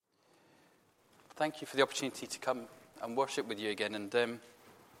thank you for the opportunity to come and worship with you again. And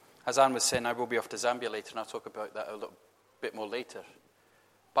as Anne was saying, I will be off to Zambia later, and I'll talk about that a little bit more later.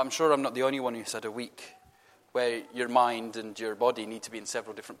 But I'm sure I'm not the only one who's had a week where your mind and your body need to be in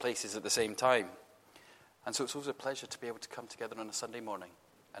several different places at the same time. And so it's always a pleasure to be able to come together on a Sunday morning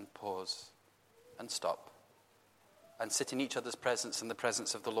and pause and stop and sit in each other's presence and the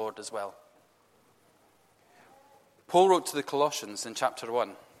presence of the Lord as well. Paul wrote to the Colossians in chapter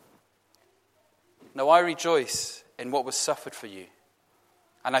 1, "Now I rejoice in what was suffered for you,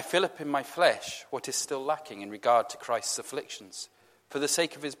 and I fill up in my flesh what is still lacking in regard to Christ's afflictions, for the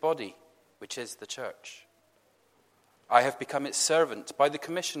sake of his body, which is the church. I have become its servant by the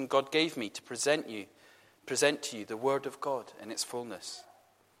commission God gave me to present to you the word of God in its fullness.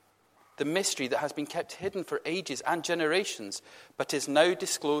 The mystery that has been kept hidden for ages and generations, but is now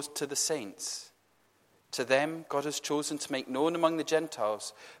disclosed to the saints. To them God has chosen to make known among the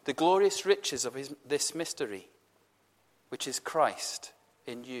Gentiles the glorious riches of this mystery, which is Christ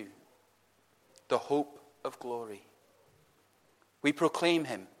in you, the hope of glory. We proclaim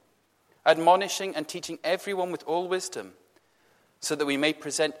him, admonishing and teaching everyone with all wisdom, so that we may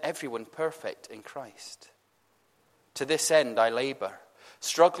present everyone perfect in Christ. To this end I labor,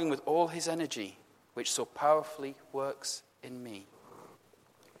 struggling with all his energy, which so powerfully works in me."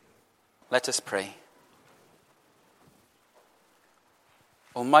 Let us pray.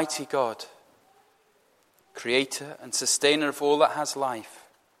 Almighty God, creator and sustainer of all that has life,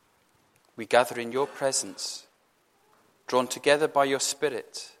 we gather in your presence, drawn together by your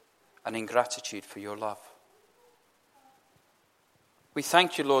Spirit and in gratitude for your love. We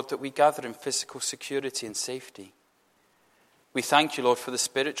thank you, Lord, that we gather in physical security and safety. We thank you, Lord, for the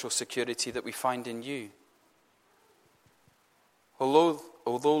spiritual security that we find in you. Although,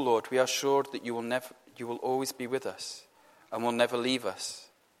 Lord, we are sure that you will always be with us and will never leave us,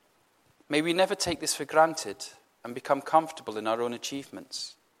 may we never take this for granted and become comfortable in our own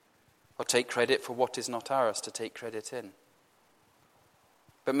achievements, or take credit for what is not ours to take credit in.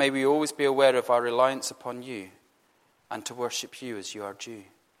 But may we always be aware of our reliance upon you and to worship you as you are due.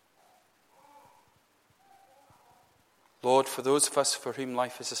 Lord, for those of us for whom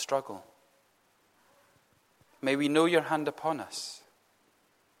life is a struggle, may we know your hand upon us.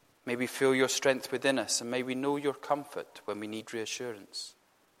 May we feel your strength within us, and may we know your comfort when we need reassurance.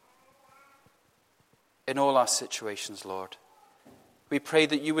 In all our situations, Lord, we pray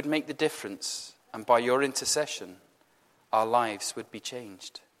that you would make the difference, and by your intercession, our lives would be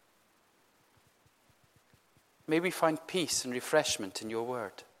changed. May we find peace and refreshment in your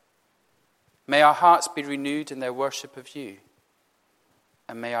word. May our hearts be renewed in their worship of you,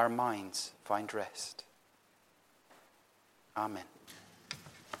 and may our minds find rest. Amen.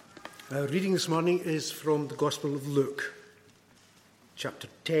 Our reading this morning is from the Gospel of Luke, chapter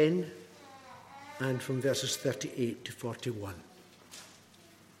 10, and from verses 38 to 41.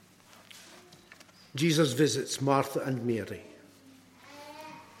 Jesus visits Martha and Mary.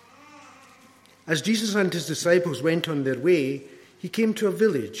 As Jesus and his disciples went on their way, he came to a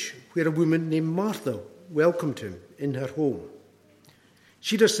village where a woman named Martha welcomed him in her home.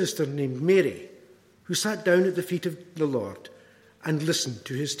 She had a sister named Mary, who sat down at the feet of the Lord and listened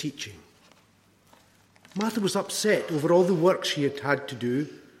to his teaching. Martha was upset over all the work she had had to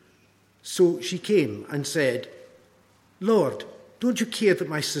do, so she came and said, "Lord, don't you care that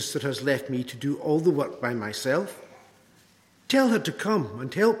my sister has left me to do all the work by myself? Tell her to come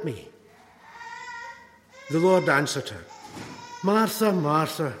and help me." The Lord answered her, "Martha,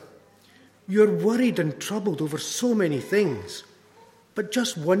 Martha, you're worried and troubled over so many things, but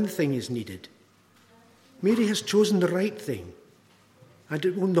just one thing is needed. Mary has chosen the right thing, and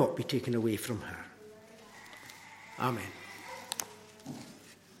it will not be taken away from her." Amen.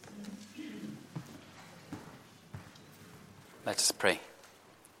 Let us pray.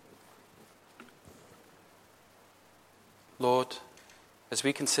 Lord, as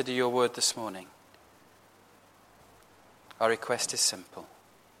we consider your word this morning, our request is simple.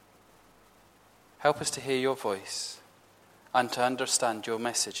 Help us to hear your voice and to understand your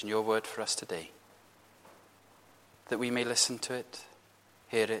message and your word for us today, that we may listen to it,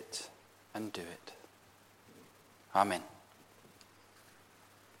 hear it, and do it. Amen.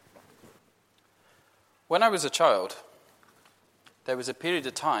 When I was a child, there was a period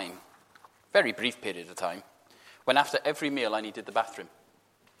of time, very brief period of time, when after every meal I needed the bathroom.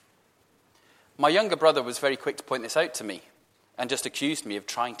 My younger brother was very quick to point this out to me and just accused me of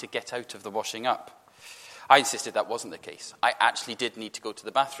trying to get out of the washing up. I insisted that wasn't the case. I actually did need to go to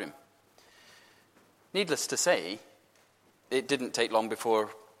the bathroom. Needless to say, it didn't take long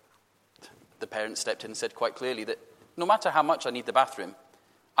before the parents stepped in and said quite clearly that no matter how much I need the bathroom,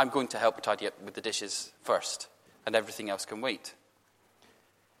 I'm going to help tidy up with the dishes first, and everything else can wait.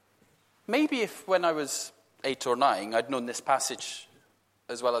 Maybe if when I was 8 or 9, I'd known this passage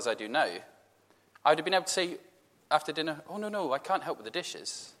as well as I do now, I would have been able to say after dinner, oh, no, I can't help with the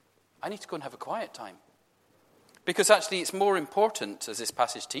dishes. I need to go and have a quiet time. Because actually it's more important, as this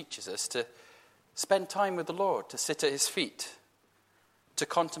passage teaches us, to spend time with the Lord, to sit at his feet, to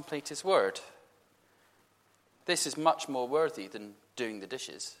contemplate his word. This is much more worthy than doing the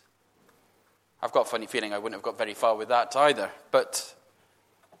dishes. I've got a funny feeling I wouldn't have got very far with that either, but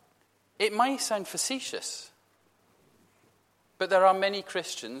it might sound facetious, but there are many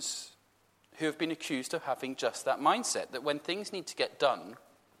Christians who have been accused of having just that mindset, that when things need to get done,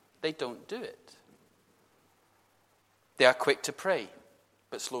 they don't do it. They are quick to pray,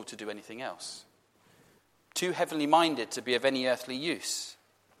 but slow to do anything else. Too heavenly minded to be of any earthly use.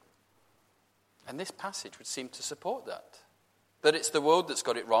 And this passage would seem to support that. That it's the world that's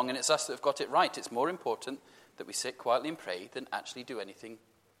got it wrong and it's us that have got it right. It's more important that we sit quietly and pray than actually do anything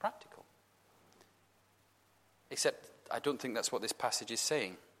practical. Except I don't think that's what this passage is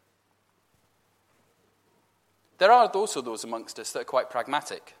saying. There are also those amongst us that are quite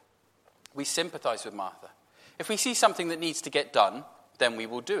pragmatic. We sympathize with Martha. If we see something that needs to get done, then we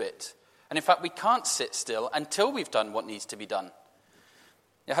will do it. And in fact, we can't sit still until we've done what needs to be done.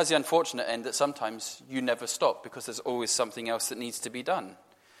 It has the unfortunate end that sometimes you never stop because there's always something else that needs to be done.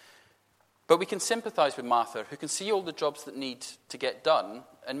 But we can sympathize with Martha, who can see all the jobs that need to get done,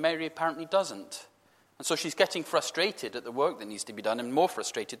 and Mary apparently doesn't. And so she's getting frustrated at the work that needs to be done, and more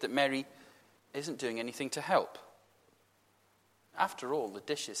frustrated that Mary isn't doing anything to help. After all, the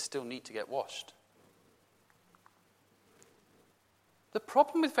dishes still need to get washed. The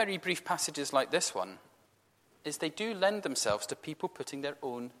problem with very brief passages like this one is they do lend themselves to people putting their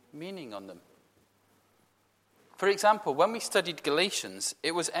own meaning on them. For example, when we studied Galatians,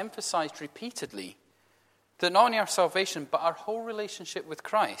 it was emphasized repeatedly that not only our salvation, but our whole relationship with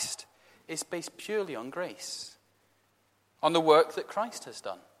Christ is based purely on grace, on the work that Christ has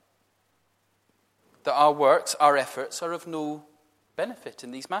done. That our works, our efforts, are of no benefit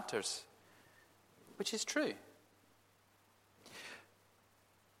in these matters, which is true.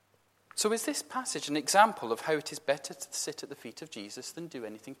 So is this passage an example of how it is better to sit at the feet of Jesus than do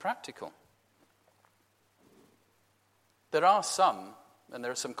anything practical? There are some, and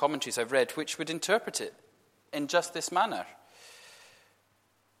there are some commentaries I've read, which would interpret it in just this manner.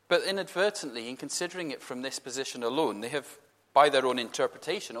 But inadvertently, in considering it from this position alone, they have, by their own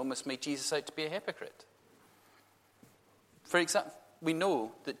interpretation, almost made Jesus out to be a hypocrite. For example, we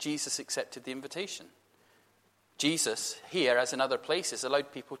know that Jesus accepted the invitation. Jesus, here as in other places,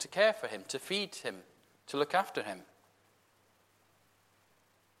 allowed people to care for him, to feed him, to look after him.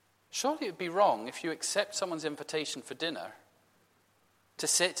 Surely it would be wrong if you accept someone's invitation for dinner to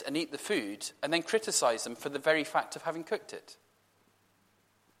sit and eat the food and then criticize them for the very fact of having cooked it.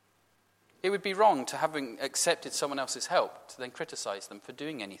 It would be wrong to, having accepted someone else's help, to then criticize them for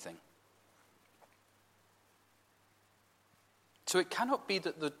doing anything. So it cannot be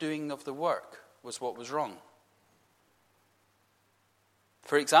that the doing of the work was what was wrong.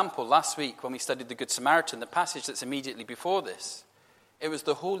 For example, last week when we studied the Good Samaritan, the passage that's immediately before this, it was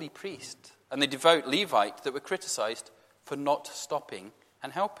the holy priest and the devout Levite that were criticized for not stopping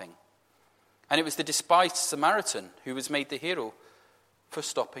and helping. And it was the despised Samaritan who was made the hero for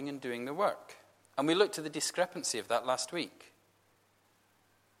stopping and doing the work. And we looked at the discrepancy of that last week.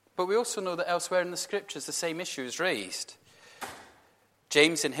 But we also know that elsewhere in the Scriptures the same issue is raised.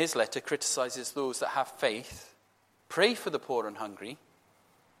 James in his letter criticizes those that have faith, pray for the poor and hungry,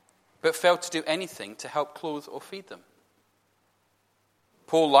 but fail to do anything to help clothe or feed them.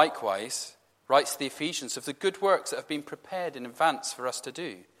 Paul likewise writes to the Ephesians of the good works that have been prepared in advance for us to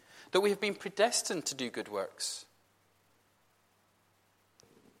do, that we have been predestined to do good works.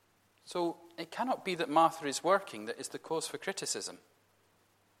 So it cannot be that Martha is working that is the cause for criticism.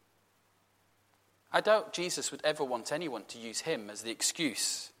 I doubt Jesus would ever want anyone to use him as the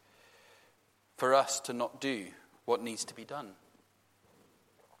excuse for us to not do what needs to be done.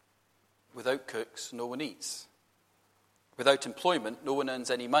 Without cooks, no one eats. Without employment, no one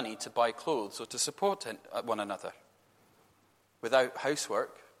earns any money to buy clothes or to support one another. Without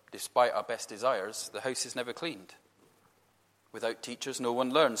housework, despite our best desires, the house is never cleaned. Without teachers, no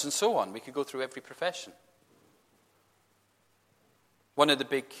one learns, and so on. We could go through every profession. One of the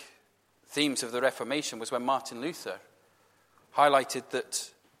big themes of the Reformation was when Martin Luther highlighted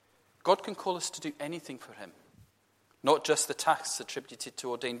that God can call us to do anything for him, not just the tasks attributed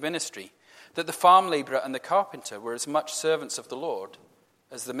to ordained ministry, that the farm labourer and the carpenter were as much servants of the Lord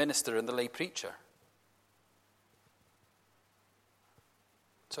as the minister and the lay preacher.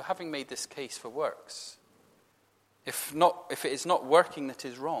 So having made this case for works, if it is not working that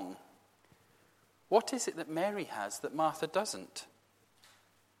is wrong, what is it that Mary has that Martha doesn't?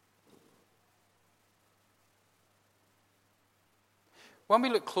 When we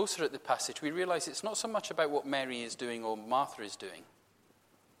look closer at the passage, we realize it's not so much about what Mary is doing or Martha is doing,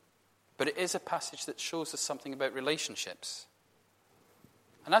 but it is a passage that shows us something about relationships.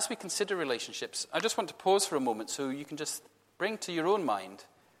 And as we consider relationships, I just want to pause for a moment so you can just bring to your own mind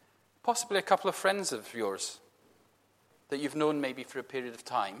possibly a couple of friends of yours that you've known maybe for a period of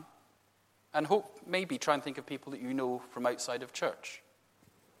time, and maybe try and think of people that you know from outside of church.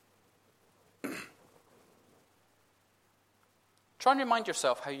 Try and remind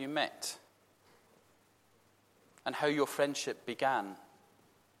yourself how you met and how your friendship began.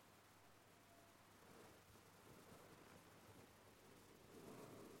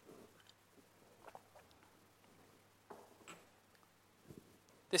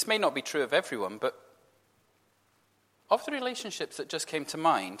 This may not be true of everyone, but of the relationships that just came to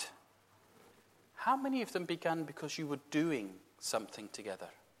mind, how many of them began because you were doing something together?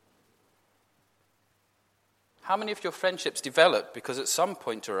 How many of your friendships developed because at some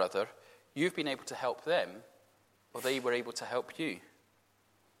point or other you've been able to help them or they were able to help you?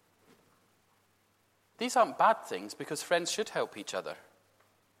 These aren't bad things because friends should help each other.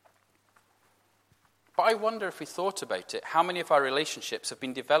 But I wonder if we thought about it, how many of our relationships have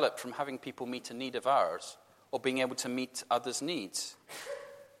been developed from having people meet a need of ours or being able to meet others' needs?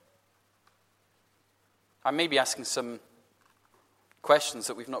 I may be asking some questions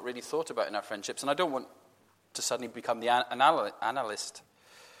that we've not really thought about in our friendships, and I don't want to suddenly become the analyst.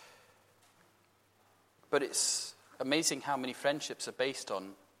 But it's amazing how many friendships are based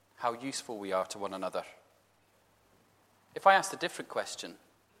on how useful we are to one another. If I asked a different question,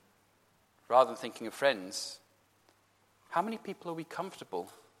 rather than thinking of friends, how many people are we comfortable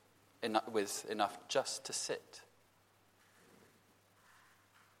with enough just to sit?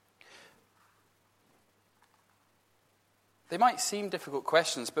 They might seem difficult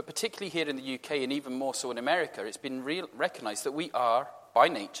questions, but particularly here in the UK and even more so in America, it's been recognized that we are, by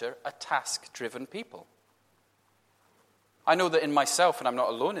nature, a task-driven people. I know that in myself, and I'm not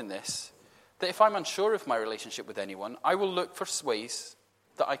alone in this, that if I'm unsure of my relationship with anyone, I will look for ways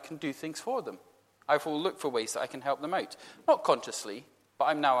that I can do things for them. I will look for ways that I can help them out. Not consciously, but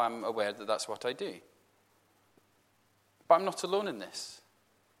I'm aware that that's what I do. But I'm not alone in this.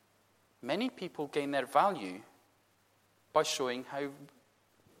 Many people gain their value by showing how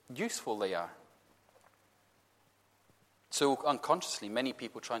useful they are. So unconsciously, many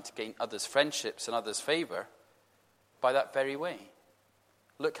people trying to gain others' friendships and others' favor by that very way.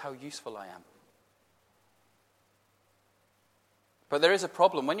 Look how useful I am. But there is a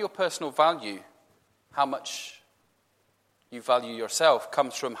problem. When your personal value, how much you value yourself,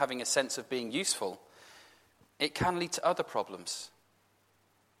 comes from having a sense of being useful, it can lead to other problems.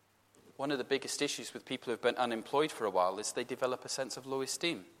 One of the biggest issues with people who have been unemployed for a while is they develop a sense of low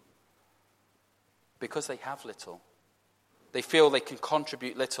esteem. Because they have little. They feel they can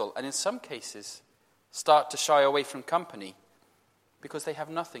contribute little, and in some cases start to shy away from company because they have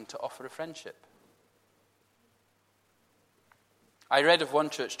nothing to offer a friendship. I read of one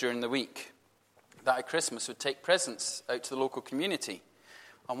church during the week that at Christmas would take presents out to the local community,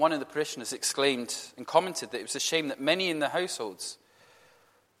 and one of the parishioners exclaimed and commented that it was a shame that many in the households,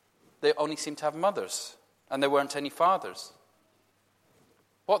 they only seemed to have mothers, and there weren't any fathers.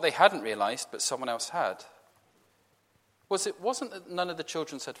 What they hadn't realized, but someone else had, was it wasn't that none of the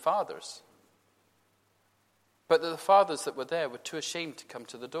children had fathers, but that the fathers that were there were too ashamed to come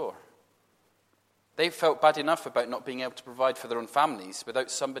to the door. They felt bad enough about not being able to provide for their own families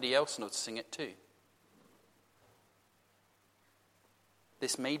without somebody else noticing it too.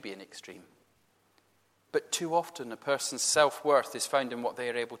 This may be an extreme. But too often a person's self-worth is found in what they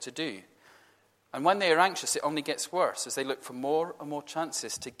are able to do. And when they are anxious, it only gets worse as they look for more and more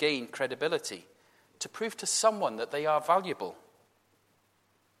chances to gain credibility, to prove to someone that they are valuable.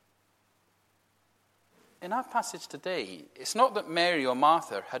 In our passage today, it's not that Mary or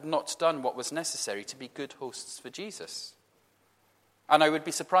Martha had not done what was necessary to be good hosts for Jesus. And I would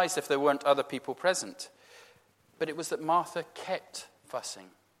be surprised if there weren't other people present. But it was that Martha kept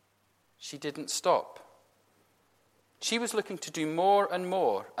fussing. She didn't stop. She was looking to do more and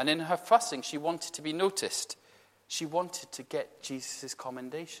more, and in her fussing, she wanted to be noticed. She wanted to get Jesus'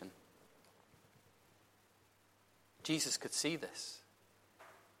 commendation. Jesus could see this.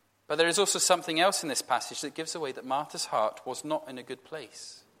 But there is also something else in this passage that gives away that Martha's heart was not in a good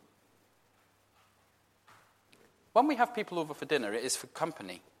place. When we have people over for dinner, it is for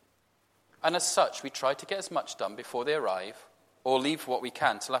company. And as such, we try to get as much done before they arrive or leave what we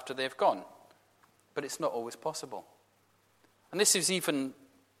can till after they've gone. But it's not always possible. And this is even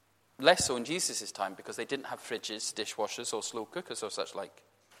less so in Jesus' time because they didn't have fridges, dishwashers, or slow cookers or such like.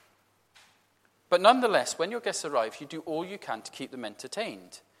 But nonetheless, when your guests arrive, you do all you can to keep them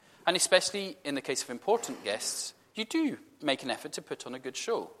entertained. And especially in the case of important guests, you do make an effort to put on a good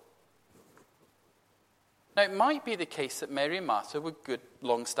show. Now, it might be the case that Mary and Martha were good,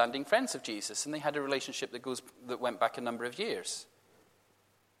 long-standing friends of Jesus, and they had a relationship that went back a number of years.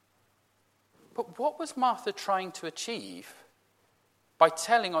 But what was Martha trying to achieve by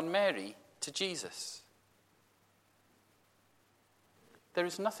telling on Mary to Jesus? There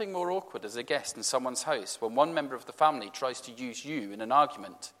is nothing more awkward as a guest in someone's house when one member of the family tries to use you in an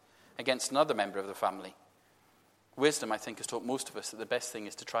argument against another member of the family. Wisdom, I think, has taught most of us that the best thing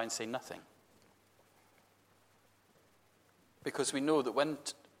is to try and say nothing. Because we know that when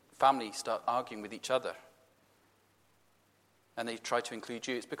families start arguing with each other and they try to include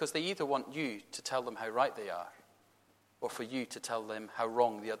you, it's because they either want you to tell them how right they are or for you to tell them how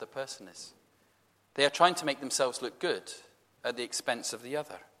wrong the other person is. They are trying to make themselves look good at the expense of the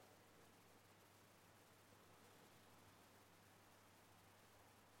other.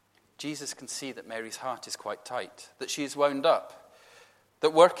 Jesus can see that Mary's heart is quite tight, that she is wound up,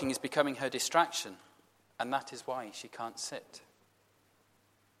 that working is becoming her distraction, and that is why she can't sit.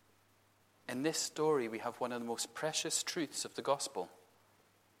 In this story, we have one of the most precious truths of the gospel.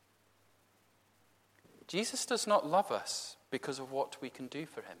 Jesus does not love us because of what we can do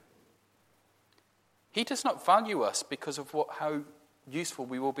for him. He does not value us because of how useful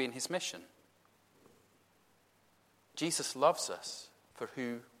we will be in his mission. Jesus loves us for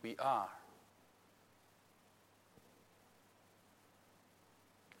who we are.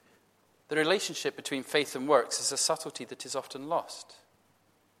 The relationship between faith and works is a subtlety that is often lost.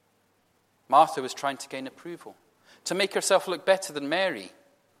 Martha was trying to gain approval, to make herself look better than Mary.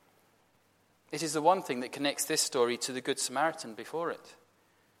 It is the one thing that connects this story to the Good Samaritan before it.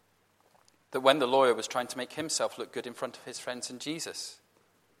 That when the lawyer was trying to make himself look good in front of his friends and Jesus.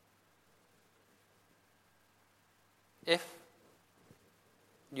 If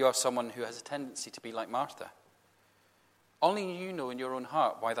you are someone who has a tendency to be like Martha, only you know in your own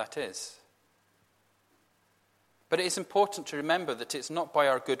heart why that is. But it is important to remember that it's not by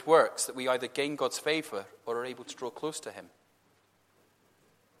our good works that we either gain God's favor or are able to draw close to him.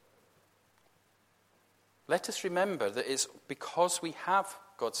 Let us remember that it's because we have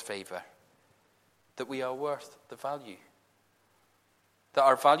God's favor that we are worth the value. That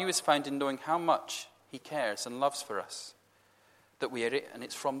our value is found in knowing how much he cares and loves for us. And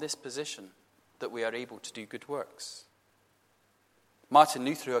it's from this position that we are able to do good works. Martin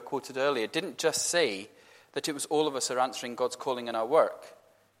Luther, who I quoted earlier, didn't just say that it was all of us are answering God's calling in our work.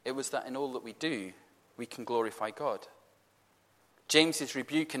 It was that in all that we do, we can glorify God. James's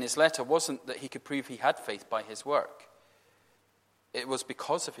rebuke in his letter wasn't that he could prove he had faith by his work. It was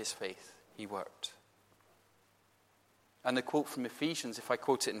because of his faith he worked. And the quote from Ephesians, if I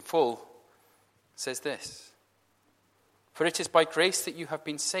quote it in full, says this: "For it is by grace that you have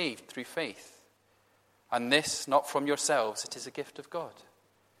been saved through faith, and this not from yourselves, it is a gift of God,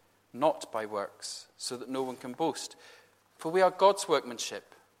 not by works, so that no one can boast. For we are God's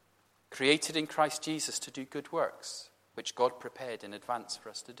workmanship, created in Christ Jesus to do good works, which God prepared in advance for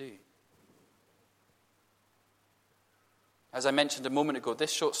us to do." As I mentioned a moment ago,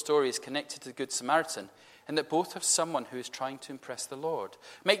 this short story is connected to the Good Samaritan in that both have someone who is trying to impress the Lord,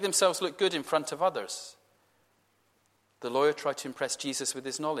 make themselves look good in front of others. The lawyer tried to impress Jesus with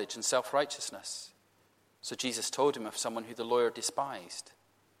his knowledge and self-righteousness. So Jesus told him of someone who the lawyer despised,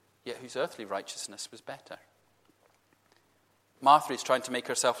 yet whose earthly righteousness was better. Martha is trying to make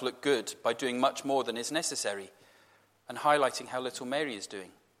herself look good by doing much more than is necessary and highlighting how little Mary is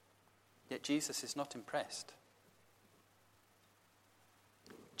doing. Yet Jesus is not impressed.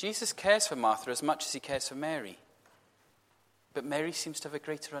 Jesus cares for Martha as much as he cares for Mary. But Mary seems to have a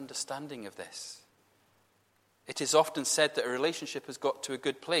greater understanding of this. It is often said that a relationship has got to a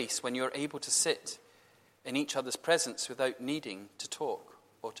good place when you're able to sit in each other's presence without needing to talk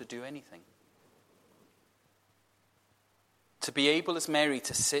or to do anything. To be able as Mary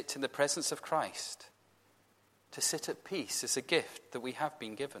to sit in the presence of Christ, to sit at peace, is a gift that we have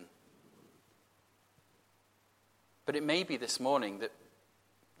been given. But it may be this morning that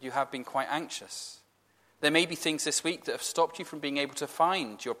you have been quite anxious. There may be things this week that have stopped you from being able to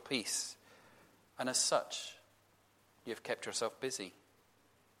find your peace. And as such, you have kept yourself busy.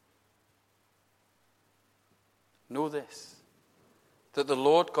 Know this, that the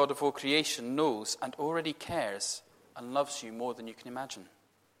Lord God of all creation knows and already cares and loves you more than you can imagine.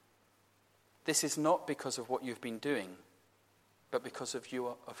 This is not because of what you've been doing, but because of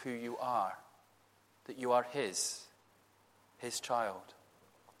who you are, that you are his child.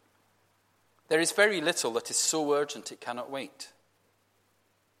 There is very little that is so urgent it cannot wait.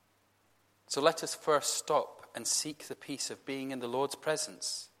 So let us first stop and seek the peace of being in the Lord's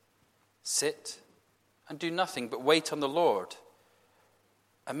presence. Sit and do nothing but wait on the Lord.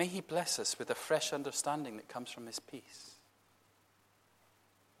 And may he bless us with a fresh understanding that comes from his peace.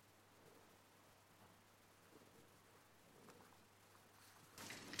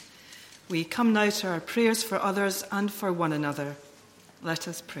 We come now to our prayers for others and for one another. Let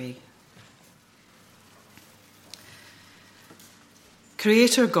us pray.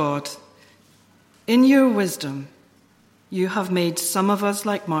 Creator God, in your wisdom, you have made some of us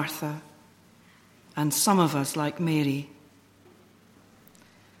like Martha and some of us like Mary.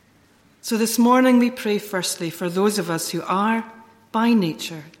 So this morning we pray firstly for those of us who are, by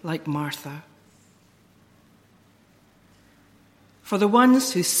nature, like Martha. For the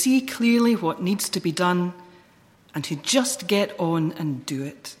ones who see clearly what needs to be done and who just get on and do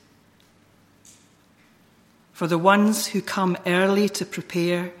it. For the ones who come early to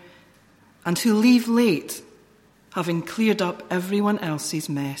prepare and who leave late, having cleared up everyone else's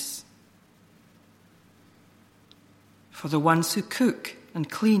mess. For the ones who cook and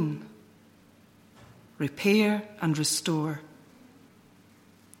clean, repair and restore.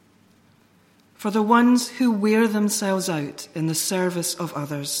 For the ones who wear themselves out in the service of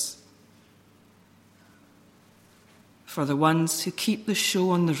others. For the ones who keep the show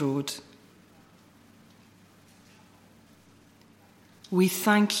on the road. We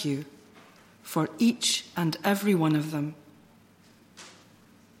thank you for each and every one of them.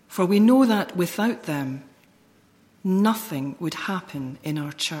 For we know that without them, nothing would happen in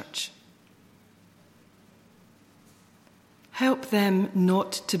our church. Help them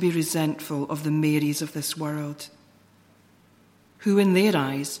not to be resentful of the Marys of this world, who in their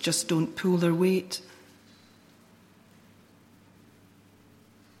eyes just don't pull their weight.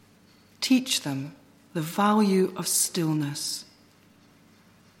 Teach them the value of stillness,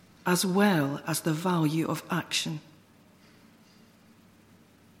 as well as the value of action.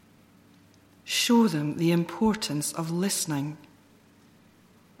 Show them the importance of listening,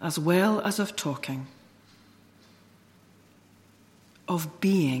 as well as of talking, of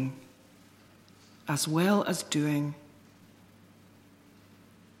being, as well as doing,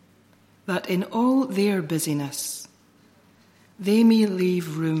 that in all their busyness, they may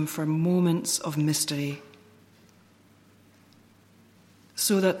leave room for moments of mystery,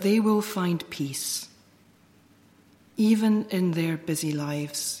 so that they will find peace, even in their busy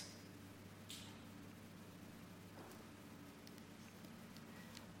lives.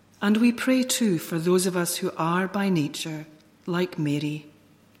 And we pray too for those of us who are by nature like Mary,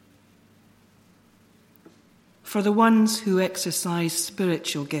 for the ones who exercise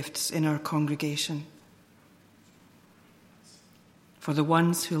spiritual gifts in our congregation, for the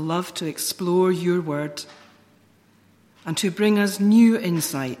ones who love to explore your word and to bring us new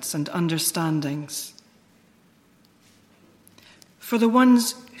insights and understandings, for the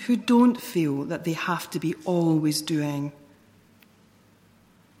ones who don't feel that they have to be always doing,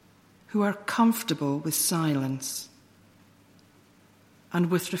 who are comfortable with silence and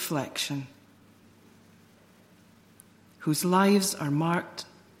with reflection, whose lives are marked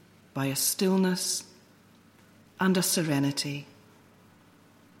by a stillness and a serenity,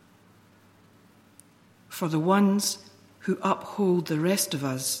 for the ones who uphold the rest of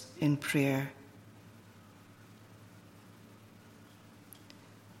us in prayer.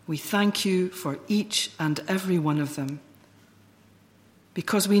 We thank you for each and every one of them,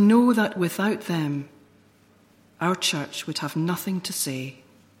 because we know that without them, our church would have nothing to say.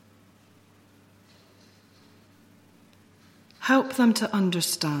 Help them to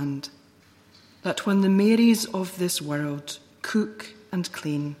understand that when the Marys of this world cook and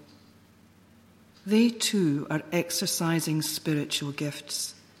clean, they too are exercising spiritual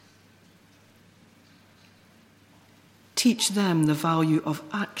gifts. Teach them the value of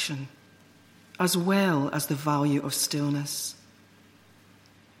action as well as the value of stillness,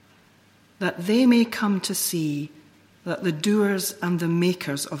 that they may come to see that the doers and the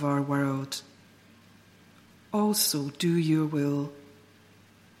makers of our world also do your will.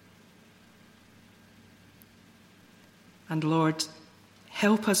 And Lord,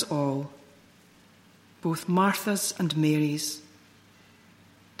 help us all, both Marthas and Marys,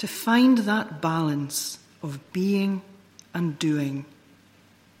 to find that balance of being and doing,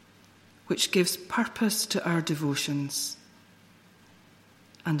 which gives purpose to our devotions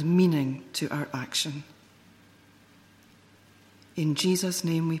and meaning to our action. In Jesus'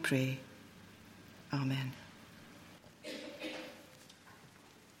 name we pray. Amen.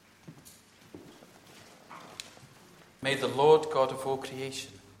 May the Lord God of all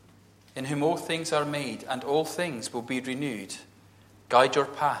creation, in whom all things are made and all things will be renewed, guide your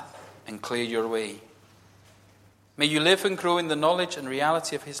path and clear your way. May you live and grow in the knowledge and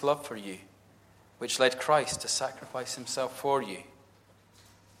reality of his love for you, which led Christ to sacrifice himself for you.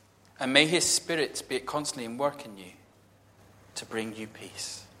 And may his Spirit be constantly in work in you to bring you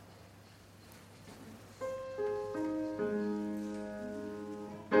peace.